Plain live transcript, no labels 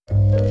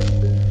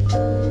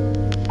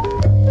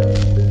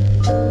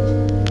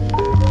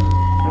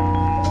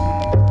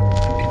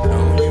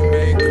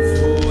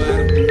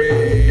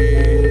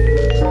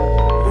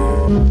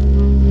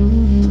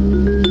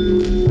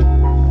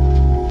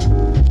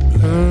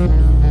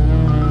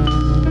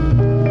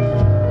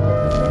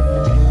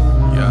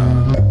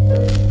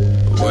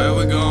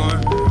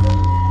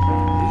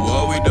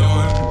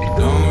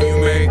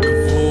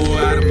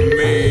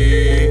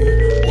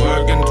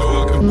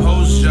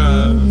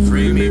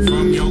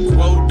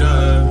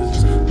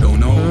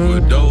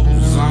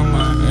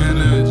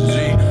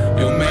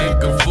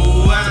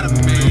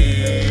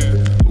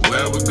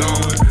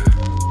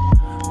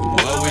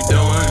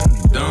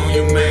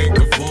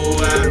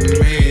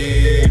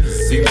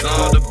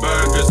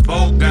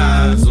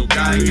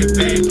nigga,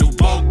 they do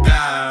both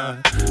die.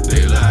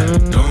 They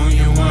like, don't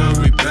you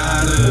worry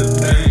about a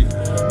thing.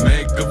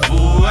 Make a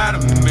fool out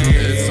of me.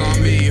 It's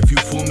on me if you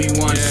fool me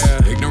once.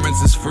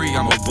 Ignorance is free,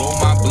 I'ma roll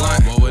my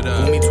blunt.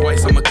 Fool me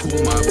twice, I'ma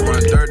cool my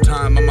front. Third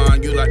time, I'm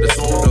on you like the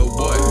soda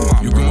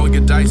boy. You can roll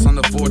your dice on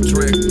the fourth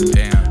trick.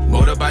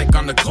 Motorbike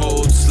on the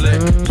cold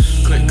slick.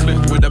 Click, click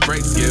with the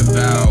brakes give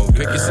out.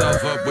 Pick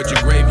yourself up with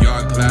your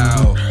graveyard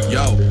cloud.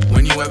 Yo,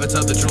 when you ever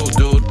tell the truth,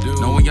 dude,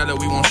 knowing y'all that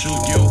we won't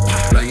shoot you.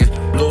 Playing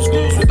blues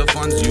clues with the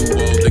funds you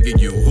owe. Look at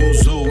you,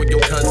 who's who with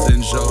your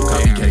cousin show.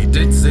 Copycat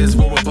ditches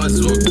for a buzz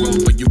or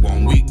growth, but you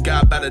won't. We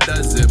got about a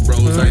dozen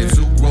bros. I ain't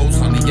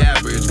sucrose on the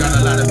average. Got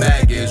a lot of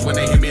baggage. When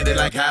they hear me, they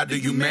like, how do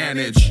you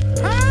manage?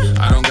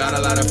 I don't got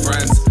a lot of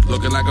friends.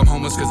 Looking like I'm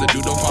homeless cause the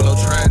dude don't follow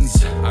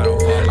trends.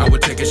 I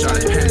would take a shot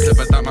at Pence if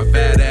I thought my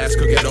fat ass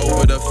could get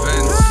over the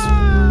fence.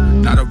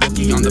 Not a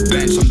rookie on the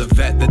bench, I'm the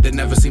vet that they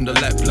never seem to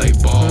let play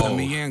ball. Let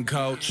me in,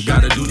 coach.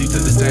 Got a duty to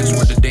the stench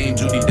with the Dame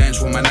Judy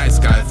Dench when my night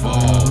sky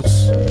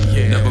falls.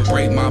 Never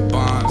break my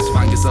bonds,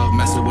 find yourself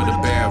messing with a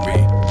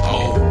berry.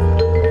 Oh,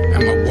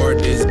 and my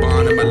word is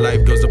bond, and my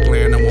life goes to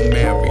plan, I won't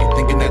marry.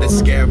 Thinking that it's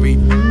scary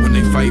when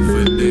they fight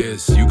for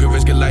this. You can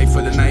risk your life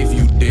for the knife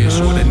you dish,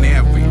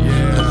 ordinary.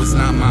 No, it's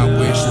not my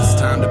wish, it's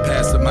time to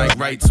pass the mic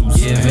right to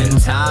Given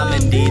time,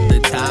 indeed the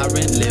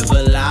tyrant, live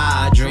a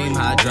lie. Dream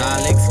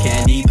hydraulics,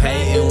 candy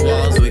painting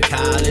walls with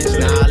college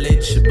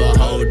knowledge.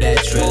 Behold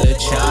that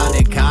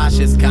trilogy,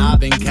 cautious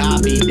carbon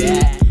copy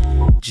that.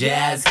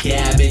 Jazz,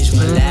 cabbage,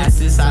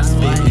 molasses, I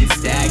spit in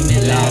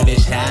stagnant,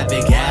 lavish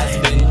havoc has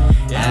been.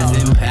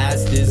 As in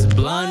past is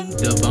blunt,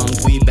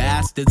 debunk we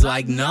bastards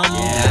like none.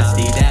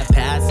 Nasty that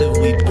passive,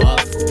 we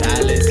buff.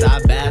 Palace,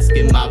 I bask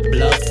in my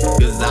bluff,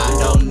 cause I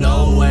don't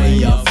know where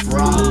you're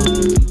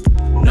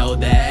from. No,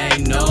 there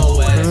ain't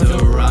nowhere to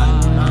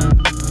run.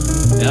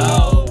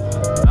 No.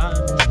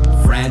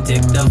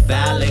 Frantic, the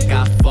phallic,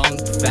 I funk.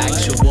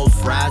 Factual,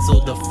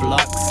 frazzle, the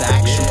flux.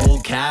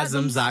 Actual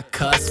chasms, I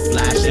cuss.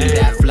 Flashing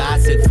that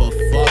flaccid for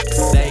fuck's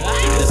sake.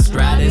 The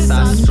stratus,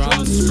 I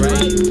strum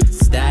straight.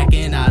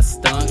 Stacking, I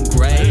stunt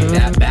gray.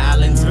 That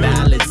balance,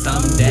 ballad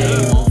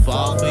someday won't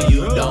fall for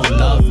you, don't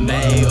love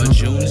May or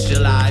June,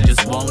 July.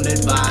 Just won't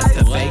advise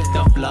to fake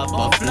the fluff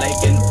or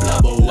flake and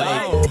flub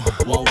away.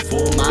 Won't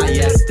fool my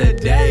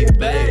yesterday,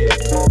 babe.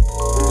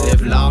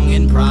 Live long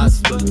and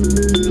prosper,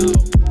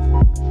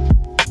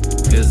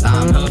 cause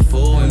I'm a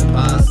fool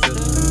imposter.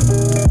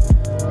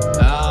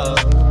 Oh.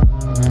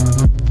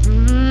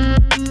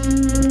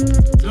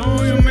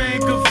 Don't you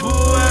make a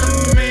fool out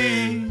of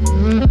me.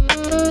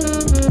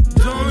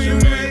 Don't you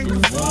make a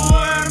fool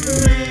out of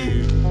me.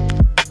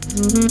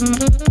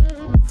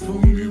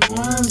 Fool me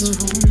once,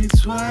 fool me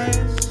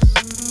twice.